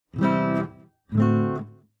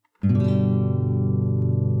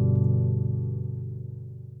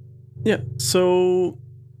Yeah. So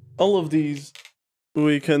all of these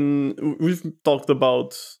we've talked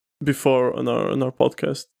about before on our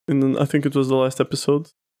podcast. I think it was the last episode.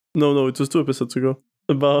 No, it was 2 episodes ago.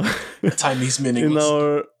 About Time is in meaningless.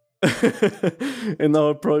 our in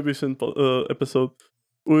our prohibition episode,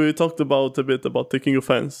 we talked about a bit about taking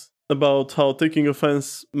offense, about how taking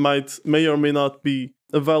offense may or may not be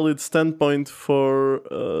a valid standpoint for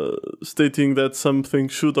stating that something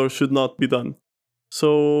should or should not be done.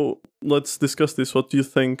 So let's discuss this. What do you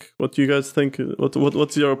think? What do you guys think?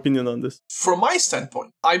 What's your opinion on this? From my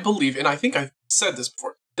standpoint, I believe, and I think I've said this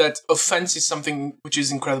before, that offense is something which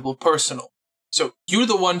is incredibly personal. So you're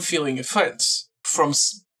the one feeling offense from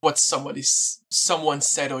what someone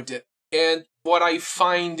said or did. And what I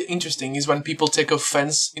find interesting is when people take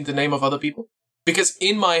offense in the name of other people. Because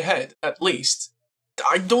in my head, at least,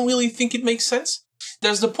 I don't really think it makes sense.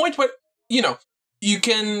 There's the point where, you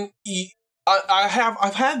can...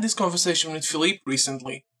 I've had this conversation with Philippe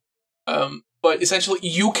recently. But essentially,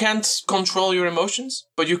 you can't control your emotions,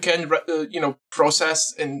 but you can,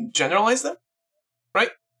 process and generalize them,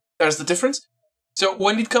 right? There's the difference. So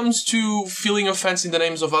when it comes to feeling offense in the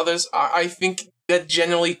names of others, I think that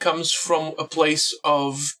generally comes from a place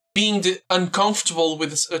of being uncomfortable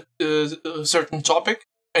with a certain topic,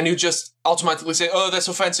 and you just automatically say, "Oh, that's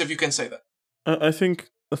offensive." You can say that. I think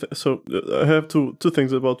so. I have two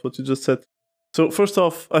things about what you just said. So first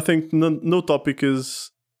off, I think no topic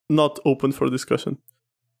is not open for discussion.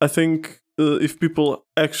 I think if people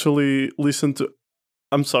actually listen to,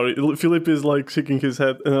 I'm sorry, Philip is like shaking his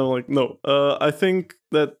head, and I'm like, no. I think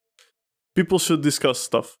that people should discuss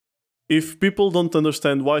stuff. If people don't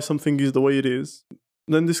understand why something is the way it is,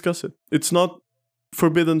 then discuss it. It's not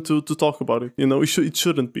forbidden to talk about it. It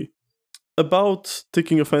shouldn't be. About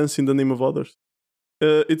taking offense in the name of others,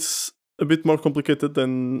 it's a bit more complicated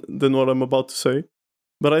than what I'm about to say.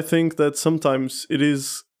 But I think that sometimes it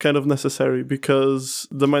is kind of necessary because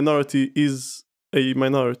the minority is a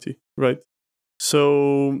minority, right?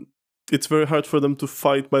 So it's very hard for them to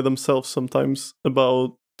fight by themselves sometimes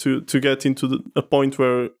about to get into a point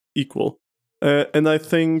where equal. And I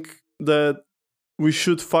think that we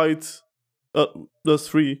should fight, the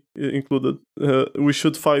three included, we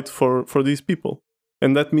should fight for these people.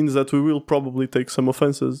 And that means that we will probably take some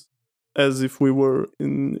offenses as if we were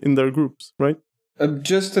in their groups, right?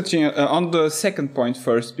 Just touching on the second point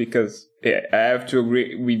first, because I have to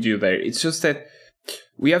agree with you there. It's just that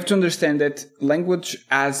we have to understand that language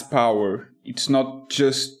has power. It's not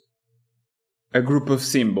just a group of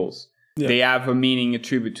symbols. Yeah. They have a meaning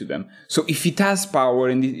attributed to them. So if it has power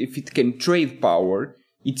and if it can trade power,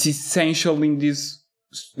 it's essential in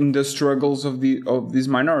the struggles of these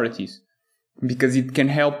minorities, because it can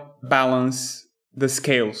help balance the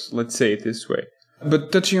scales, let's say it this way.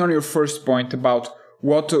 But touching on your first point about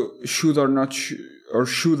what should or not or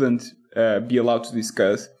shouldn't be allowed to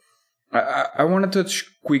discuss, I want to touch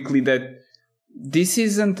quickly that this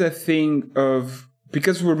isn't a thing of,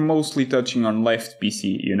 because we're mostly touching on left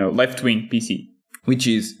PC, left-wing PC, which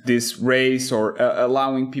is this race or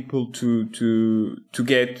allowing people to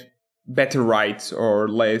get better rights or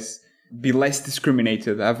be less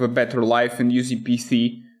discriminated, have a better life, and using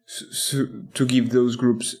PC to give those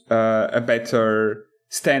groups a better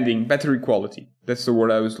standing, better equality. That's the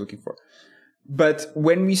word I was looking for. But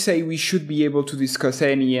when we say we should be able to discuss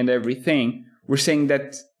any and everything, we're saying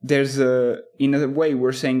that in a way,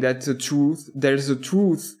 we're saying that there's a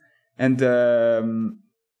truth, and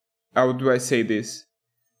how do I say this?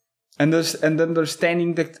 And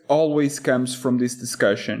understanding that always comes from this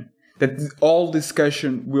discussion, that all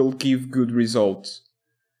discussion will give good results.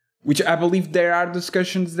 Which I believe there are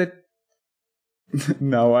discussions that...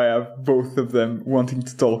 Now I have both of them wanting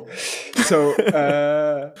to talk. So,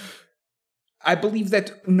 I believe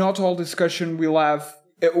that not all discussion will have...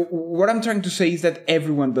 What I'm trying to say is that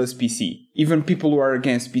everyone does PC. Even people who are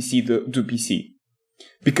against PC do PC.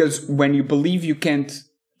 Because when you believe you can't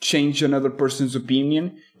change another person's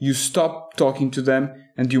opinion, you stop talking to them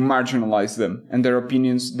and you marginalize them and their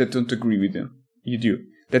opinions that don't agree with them. You do.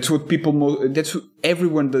 That's what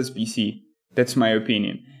everyone does PC. That's my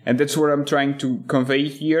opinion. And that's what I'm trying to convey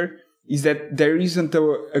here, is that there isn't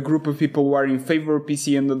a group of people who are in favor of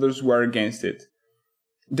PC and others who are against it.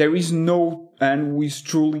 There is no one who is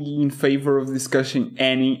truly in favor of discussing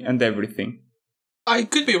any and everything. I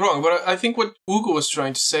could be wrong, but I think what Hugo was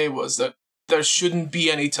trying to say was that there shouldn't be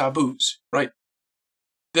any taboos, right?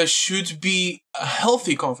 There should be a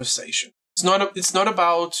healthy conversation. It's not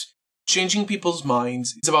about changing people's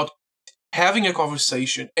minds. It's about having a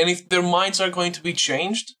conversation. And if their minds are going to be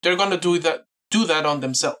changed, they're going to do that on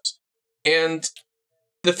themselves. And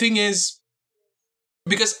the thing is,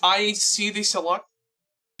 because I see this a lot.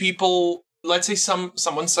 People, let's say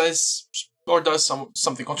someone says or does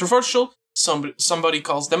something controversial, somebody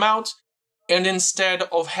calls them out, and instead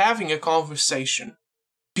of having a conversation,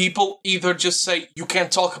 people either just say you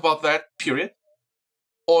can't talk about that, period,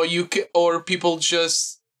 or people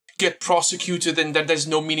just get prosecuted and that there's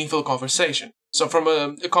no meaningful conversation. So from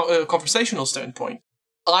a conversational standpoint,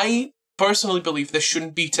 I personally believe there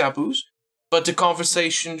shouldn't be taboos, but the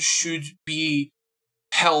conversation should be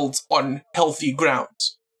held on healthy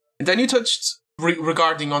grounds. And then you touched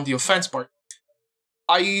regarding on the offense part.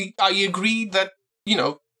 I agree that,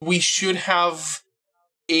 we should have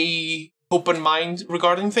a open mind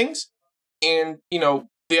regarding things. And,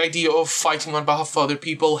 the idea of fighting on behalf of other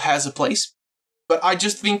people has a place. But I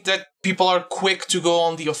just think that people are quick to go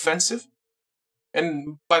on the offensive.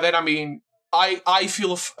 And by that I mean, I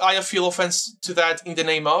feel offense to that in the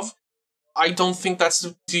name of. I don't think that's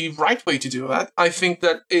the right way to do that. I think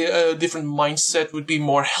that a different mindset would be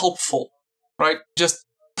more helpful, right? Just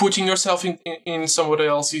putting yourself in somebody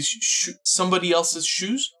else's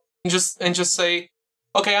shoes and just say,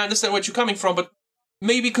 okay, I understand where you're coming from, but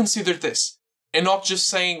maybe consider this, and not just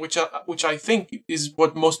saying which I think is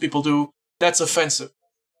what most people do. That's offensive.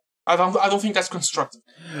 I don't think that's constructive.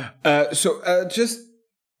 So just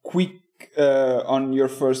quick on your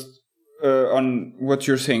first. On what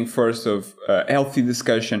you're saying first of healthy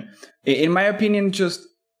discussion. In my opinion, just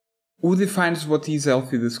who defines what is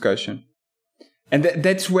healthy discussion? And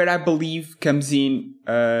that's where I believe comes in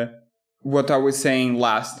what I was saying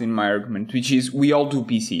last in my argument, which is we all do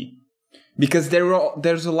PC. Because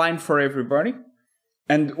there's a line for everybody.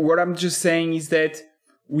 And what I'm just saying is that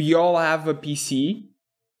we all have a PC.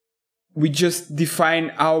 We just define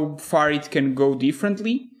how far it can go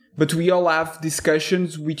differently. But we all have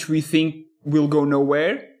discussions which we think will go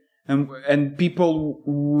nowhere, and people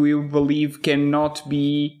we believe cannot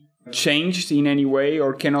be changed in any way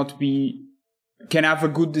or can have a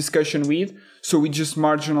good discussion with. So we just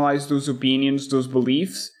marginalize those opinions, those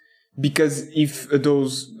beliefs, because if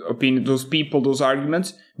those people, those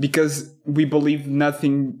arguments, because we believe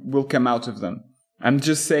nothing will come out of them. I'm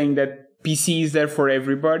just saying that PC is there for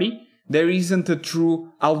everybody. There isn't a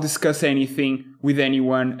true, I'll discuss anything with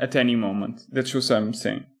anyone at any moment. That's what I'm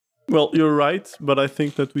saying. Well, you're right, but I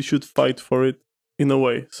think that we should fight for it in a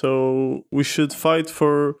way. So we should fight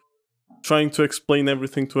for trying to explain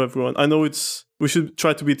everything to everyone. I know we should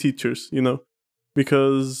try to be teachers,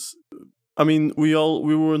 because, I mean, we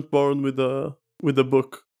weren't born with a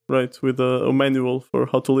book, right? With a manual for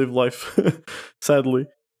how to live life, sadly.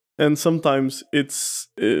 And sometimes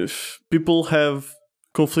if people have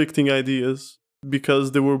conflicting ideas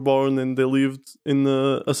because they were born and they lived in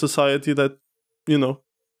a society that,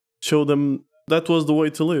 showed them that was the way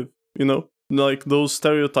to live, like those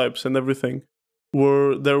stereotypes and everything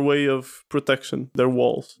were their way of protection, their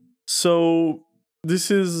walls. So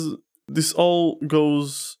this all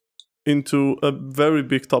goes into a very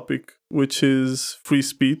big topic, which is free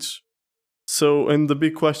speech. So, and the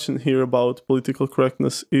big question here about political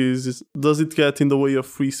correctness is does it get in the way of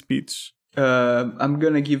free speech? I'm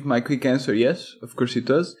gonna give my quick answer. Yes, of course it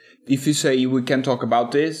does. If you say we can talk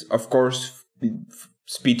about this, of course,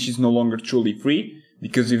 speech is no longer truly free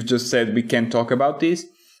because you've just said we can't talk about this.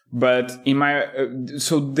 But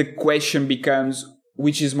so the question becomes,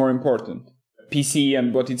 which is more important, PC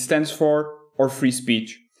and what it stands for, or free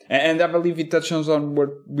speech? And I believe it touches on what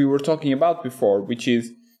we were talking about before, which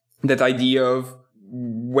is that idea of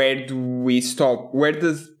where do we stop? Where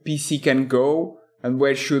does PC can go? And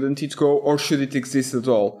where shouldn't it go, or should it exist at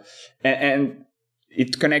all? And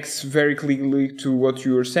it connects very clearly to what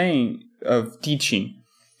you were saying of teaching.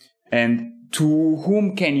 And to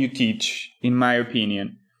whom can you teach, in my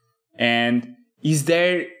opinion? And is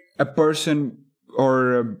there a person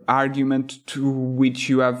or an argument to which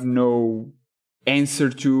you have no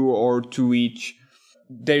answer to, or to which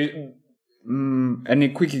there? And a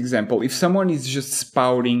quick example, if someone is just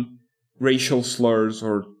spouting racial slurs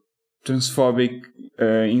or transphobic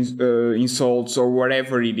insults or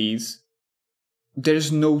whatever it is,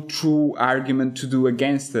 there's no true argument to do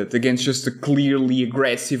against it, against just a clearly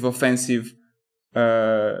aggressive, offensive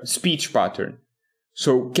speech pattern.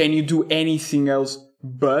 So can you do anything else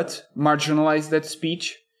but marginalize that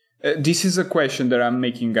speech? This is a question that I'm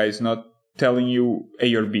making, guys, not telling you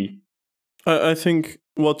A or B. I think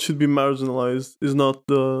what should be marginalized is not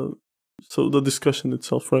the discussion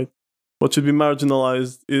itself, right? What should be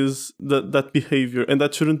marginalized is that behavior, and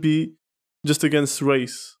that shouldn't be just against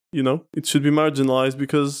race, It should be marginalized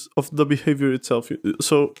because of the behavior itself.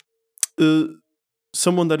 So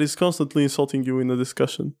someone that is constantly insulting you in a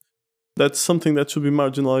discussion, That's something that should be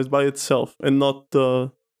marginalized by itself, and not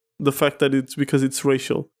the fact that it's because it's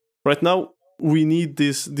racial. Right now, we need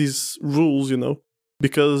these rules,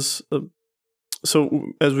 because so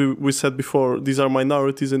as we said before, these are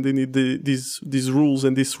minorities and they need these rules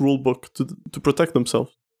and this rule book to protect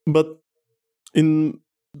themselves. But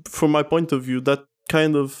from my point of view, that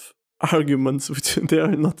kind of arguments, which they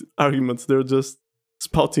are not arguments, they're just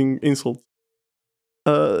spouting insults,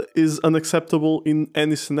 is unacceptable in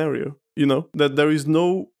any scenario. That there is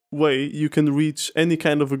no way you can reach any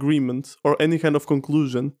kind of agreement or any kind of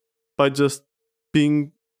conclusion by just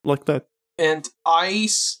being like that. And I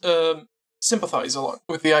sympathize a lot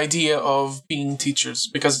with the idea of being teachers,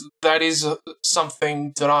 because that is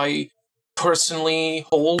something that I personally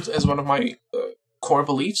hold as one of my core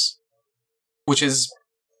beliefs, which is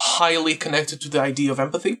highly connected to the idea of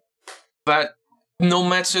empathy. That no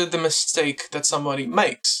matter the mistake that somebody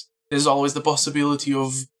makes, there's always the possibility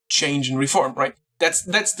of change and reform, right? That's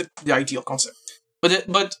the ideal concept.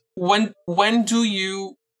 But when do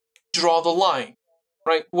you draw the line,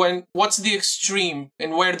 right? What's the extreme,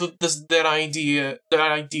 and where does that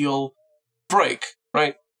ideal break,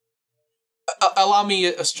 right? Allow me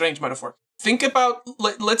a strange metaphor. Think about,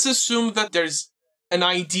 let's assume that there's an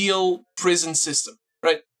ideal prison system,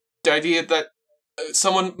 right? The idea that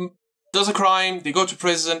someone does a crime, they go to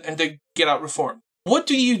prison, and they get out reformed. What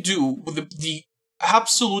do you do with the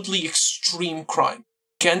absolutely extreme crime?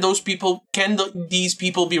 Can these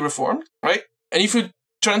people be reformed, right? And if you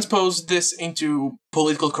transpose this into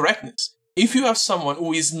political correctness, if you have someone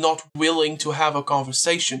who is not willing to have a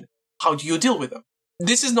conversation, how do you deal with them?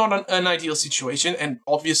 This is not an ideal situation, and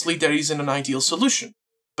obviously there isn't an ideal solution.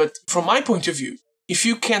 But from my point of view, if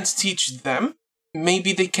you can't teach them,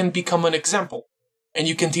 maybe they can become an example, and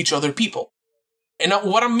you can teach other people. And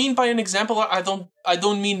what I mean by an example, I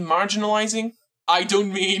don't mean marginalizing. I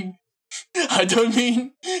don't mean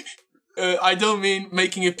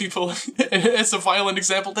making it people as a violent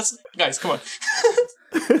example. Guys, come on.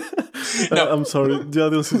 No. I'm sorry, the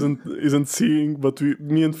audience isn't seeing, but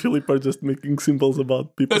me and Philip are just making symbols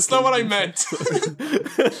about people. That's not what I meant.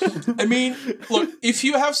 I mean, look, if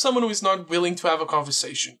you have someone who is not willing to have a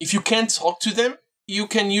conversation, if you can't talk to them, you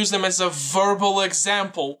can use them as a verbal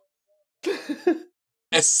example,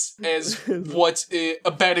 as what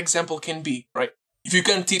a bad example can be, right? If you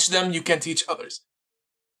can teach them, you can teach others.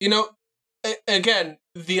 Again,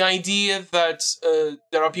 the idea that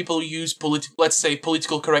there are people who use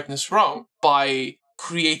political correctness wrong by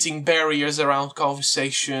creating barriers around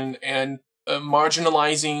conversation and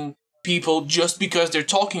marginalizing people just because they're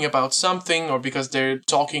talking about something or because they're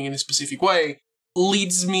talking in a specific way,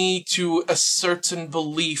 leads me to a certain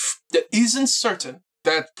belief that isn't certain,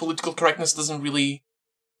 that political correctness doesn't really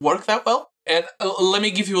work that well. And let me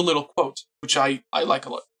give you a little quote, which I like a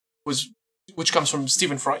lot, which comes from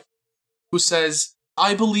Stephen Fry, who says,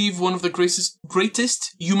 "I believe one of the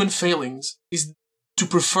greatest human failings is to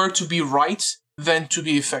prefer to be right than to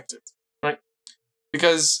be effective." Right?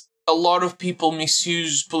 Because a lot of people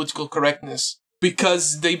misuse political correctness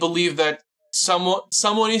because they believe that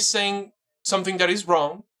someone is saying something that is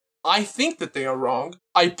wrong. I think that they are wrong.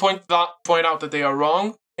 I point out that they are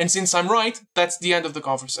wrong, and since I'm right, that's the end of the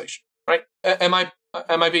conversation. Right? Am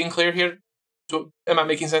I being clear here? Am I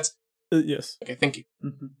making sense? Yes. Okay, thank you.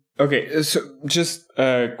 Mm-hmm. Okay, so just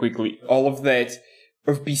quickly, all of that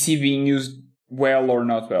of PC being used well or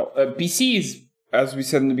not well. PC is, as we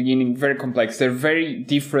said in the beginning, very complex. There are very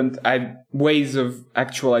different ways of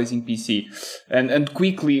actualizing PC. And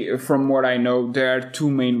quickly, from what I know, there are two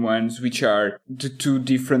main ones, which are the two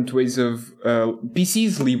different ways of... PC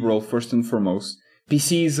is liberal, first and foremost.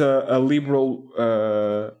 PC is a liberal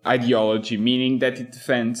ideology, meaning that it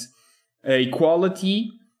defends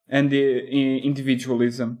equality and the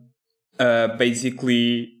individualism.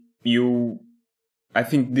 Basically, I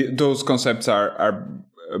think those concepts are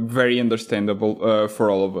very understandable for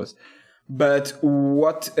all of us. But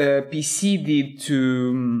what PC did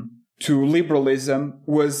to liberalism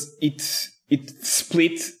was it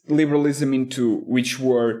split liberalism into, which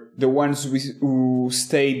were the ones who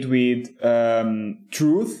stayed with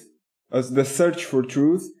truth, as the search for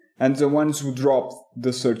truth, and the ones who dropped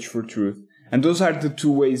the search for truth. And those are the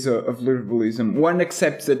two ways of liberalism. One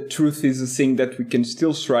accepts that truth is a thing that we can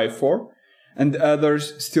still strive for, and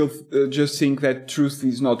others still just think that truth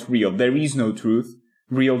is not real. There is no truth,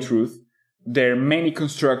 real truth. There are many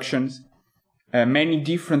constructions, many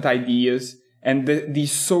different ideas, and the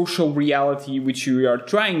social reality which we are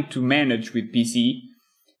trying to manage with PC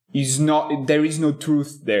there is no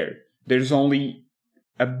truth there. There's only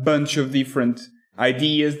a bunch of different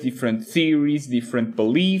ideas, different theories, different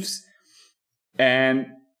beliefs. And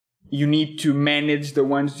you need to manage the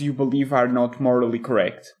ones you believe are not morally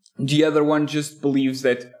correct. The other one just believes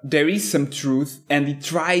that there is some truth, and it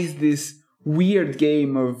tries this weird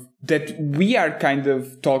game of that we are kind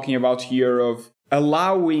of talking about here, of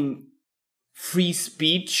allowing free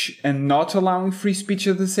speech and not allowing free speech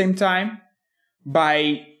at the same time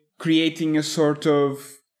by creating a sort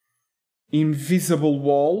of invisible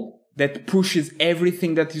wall that pushes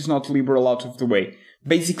everything that is not liberal out of the way.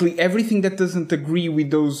 Basically, everything that doesn't agree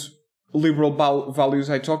with those liberal values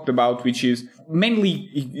I talked about, which is mainly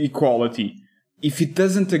equality. If it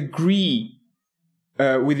doesn't agree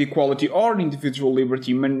with equality or individual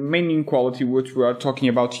liberty, mainly equality, which we are talking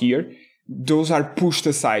about here, those are pushed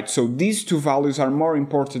aside. So these two values are more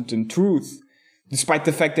important than truth, despite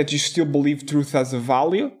the fact that you still believe truth has a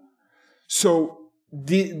value. So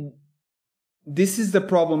this is the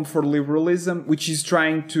problem for liberalism, which is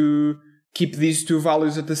trying to keep these two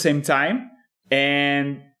values at the same time.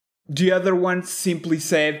 And the other one simply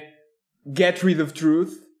said, get rid of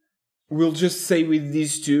truth. We'll just stay with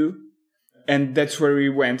these two. And that's where we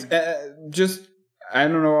went. I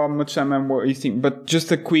don't know how much time I'm wasting, but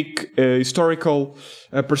just a quick historical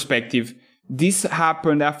perspective. This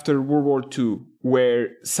happened after World War II,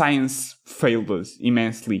 where science failed us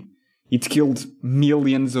immensely. It killed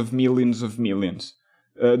millions of millions of millions.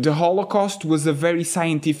 The Holocaust was a very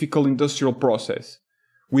scientific industrial process,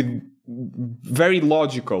 with very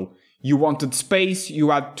logical. You wanted space, you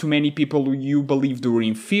had too many people who you believed were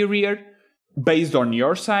inferior, based on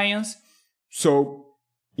your science, so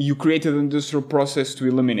you created an industrial process to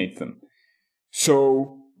eliminate them.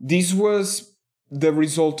 So this was the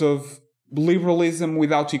result of liberalism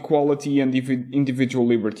without equality and individual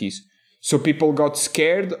liberties. So people got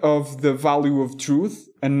scared of the value of truth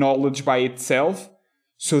and knowledge by itself,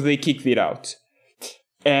 so they kicked it out.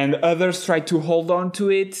 And others tried to hold on to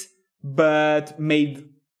it, but made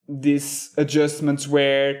these adjustments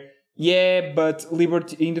where, yeah, but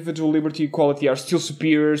liberty, individual liberty, equality are still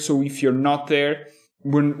superior, so if you're not there,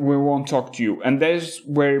 we won't talk to you. And that's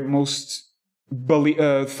where most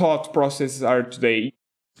thought processes are today.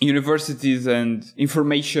 Universities and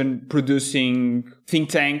information producing think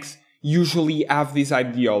tanks usually have this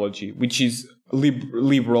ideology, which is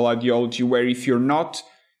liberal ideology, where if you're not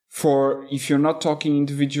talking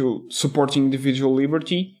supporting individual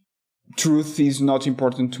liberty, truth is not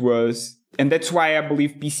important to us. And that's why I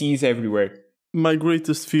believe PC is everywhere. My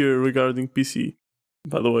greatest fear regarding PC,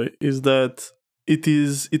 by the way, is that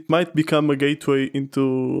it might become a gateway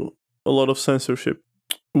into a lot of censorship.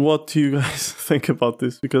 What do you guys think about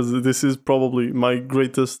this? Because this is probably the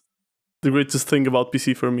greatest thing about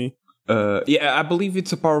PC for me. I believe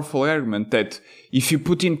it's a powerful argument that if you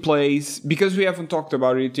put in place, because we haven't talked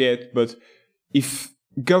about it yet, but if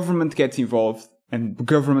government gets involved and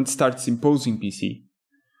government starts imposing PC,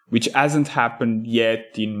 which hasn't happened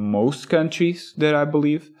yet in most countries that I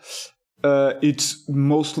believe, it's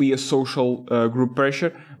mostly a social group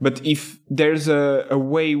pressure. But if there's a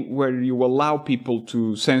way where you allow people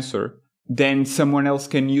to censor, then someone else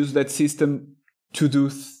can use that system to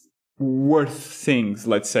do worth things,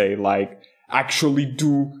 let's say, like actually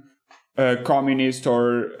do a communist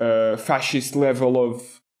or fascist level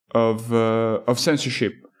of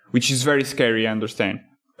censorship, which is very scary, I understand.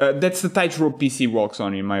 That's the tightrope PC walks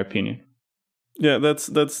on, in my opinion. Yeah,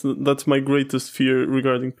 that's my greatest fear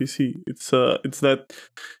regarding PC. It's that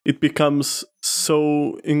it becomes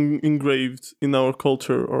so engraved in our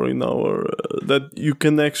culture or in our that you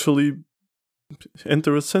can actually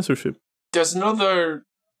enter a censorship. There's another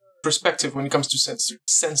perspective when it comes to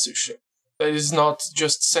censorship. That is not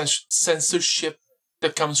just censorship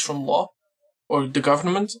that comes from law or the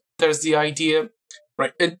government. There's the idea,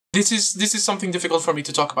 right? And this is something difficult for me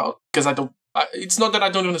to talk about because it's not that I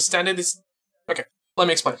don't understand it. Okay, let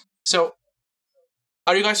me explain. So,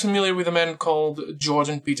 are you guys familiar with a man called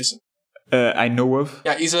Jordan Peterson? I know of.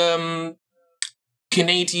 Yeah, he's a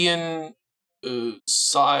Canadian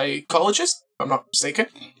psychologist, if I'm not mistaken.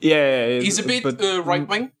 Yeah. He's a bit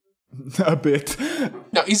right-wing. A bit.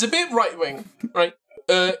 No, he's a bit right-wing, right?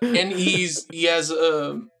 And he has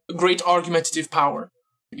a great argumentative power.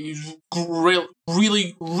 He's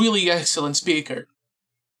really, really excellent speaker.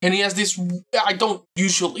 And he has this... I don't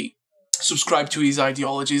usually subscribe to his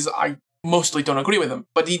ideologies. I mostly don't agree with him.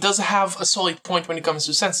 But he does have a solid point when it comes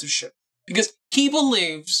to censorship. Because he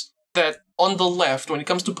believes that on the left, when it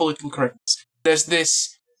comes to political correctness, there's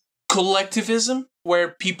this collectivism where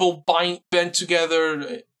people band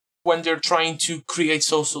together when they're trying to create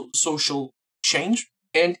social change.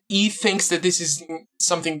 And he thinks that this is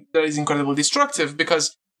something that is incredibly destructive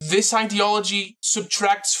because this ideology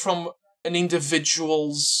subtracts from an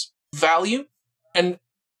individual's value and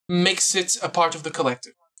makes it a part of the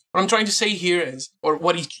collective. What I'm trying to say here is, or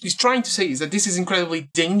what he's trying to say is that this is incredibly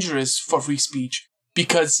dangerous for free speech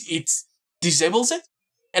because it disables it.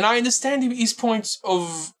 And I understand his point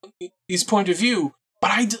of view,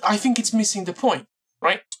 but I think it's missing the point,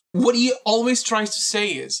 right? What he always tries to say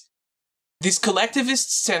is, this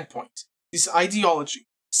collectivist standpoint, this ideology,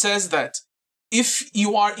 says that if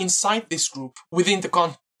you are inside this group, within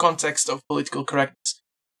the context of political correctness,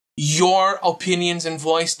 your opinions and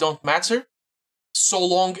voice don't matter, so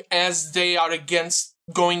long as they are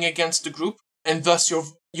going against the group, and thus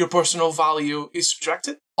your personal value is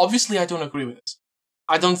subtracted. Obviously, I don't agree with this.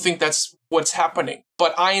 I don't think that's what's happening.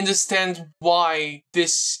 But I understand why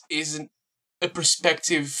this isn't a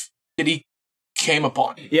perspective that he came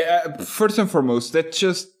upon. Yeah, first and foremost, that's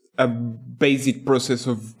just a basic process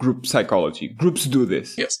of group psychology. Groups do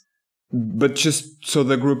this. Yes. But just so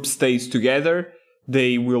the group stays together,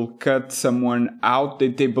 they will cut someone out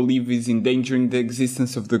that they believe is endangering the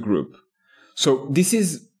existence of the group. So this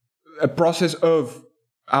is a process of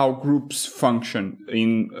how groups function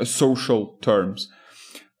in social terms.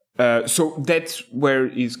 So that's where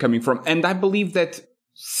it's coming from. And I believe that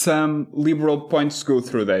some liberal points go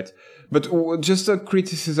through that. But just a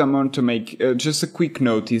criticism I want to make, just a quick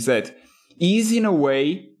note, is that he is in a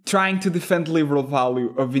way trying to defend liberal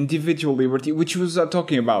value of individual liberty, which was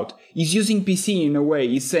talking about. He's using PC in a way.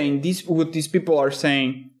 He's saying what these people are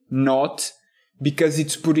saying, not because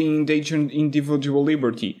it's putting in danger individual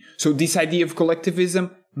liberty. So this idea of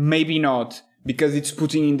collectivism, maybe not, because it's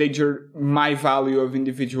putting in danger my value of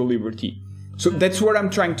individual liberty. So that's what I'm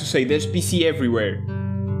trying to say. There's PC everywhere.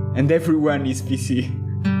 And everyone is PC.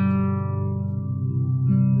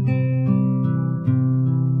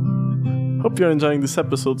 Hope you're enjoying this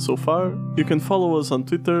episode so far. You can follow us on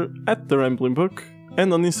Twitter @TheRamblingBook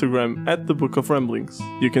and on Instagram @TheBookOfRamblings.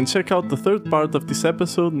 You can check out the third part of this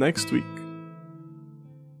episode next week.